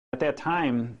At that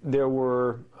time, there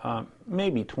were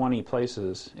maybe 20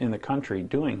 places in the country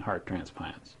doing heart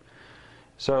transplants.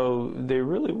 So they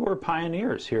really were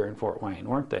pioneers here in Fort Wayne,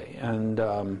 weren't they? And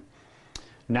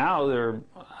now there are,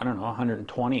 I don't know,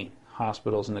 120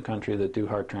 hospitals in the country that do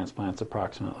heart transplants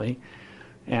approximately.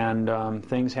 And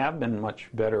things have been much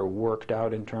better worked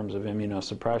out in terms of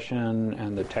immunosuppression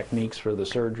and the techniques for the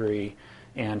surgery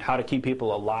and how to keep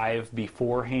people alive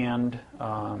beforehand,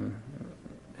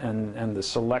 and the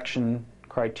selection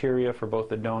criteria for both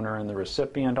the donor and the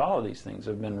recipient. All of these things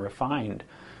have been refined.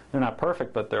 They're not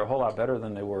perfect, but they're a whole lot better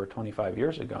than they were 25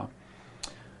 years ago.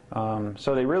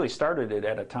 So they really started it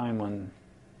at a time when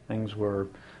things were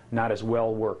not as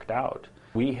well worked out.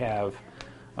 We have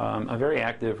a very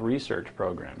active research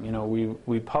program. You know,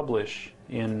 we publish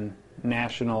in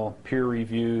national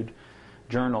peer-reviewed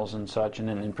journals and such, and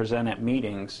then present at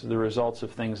meetings the results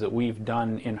of things that we've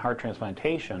done in heart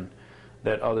transplantation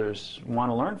that others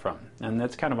want to learn from. And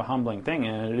that's kind of a humbling thing,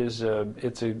 and it's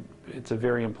a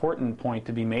very important point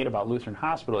to be made about Lutheran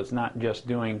Hospital. It's not just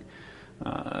doing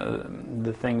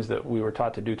the things that we were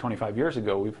taught to do 25 years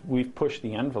ago. We've pushed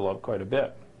the envelope quite a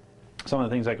bit. Some of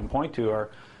the things I can point to are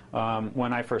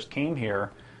when I first came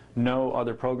here, no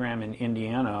other program in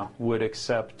Indiana would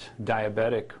accept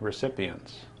diabetic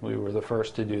recipients. We were the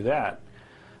first to do that.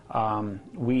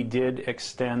 We did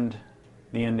extend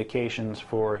the indications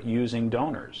for using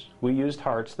donors. We used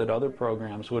hearts that other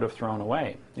programs would have thrown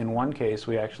away. In one case,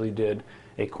 we actually did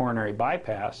a coronary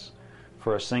bypass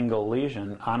for a single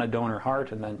lesion on a donor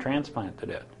heart and then transplanted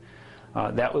it.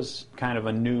 That was kind of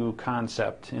a new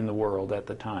concept in the world at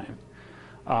the time.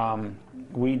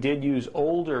 We did use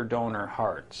older donor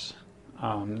hearts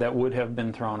that would have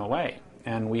been thrown away.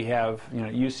 And we have, you know,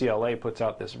 UCLA puts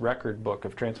out this record book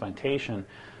of transplantation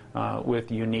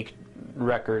with unique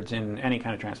records in any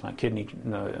kind of transplant, kidney,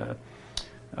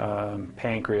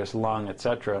 pancreas, lung,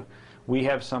 etc. We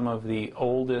have some of the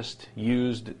oldest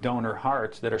used donor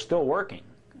hearts that are still working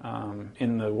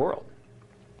in the world.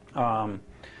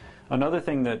 Another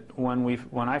thing that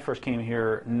when I first came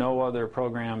here, no other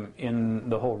program in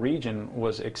the whole region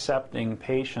was accepting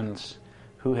patients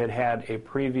who had had a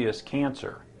previous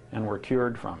cancer and were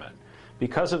cured from it,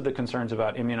 because of the concerns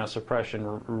about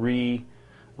immunosuppression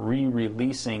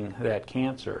re-releasing that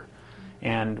cancer.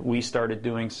 And we started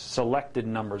doing selected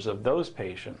numbers of those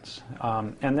patients.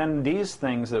 And then these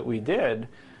things that we did,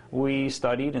 we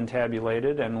studied and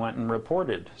tabulated and went and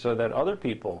reported so that other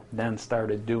people then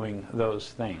started doing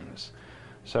those things.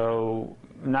 So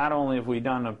not only have we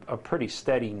done a pretty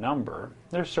steady number,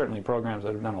 there's certainly programs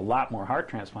that have done a lot more heart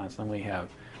transplants than we have,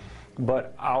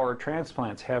 but our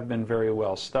transplants have been very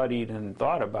well studied and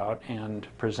thought about and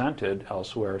presented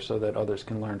elsewhere so that others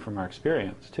can learn from our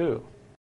experience too.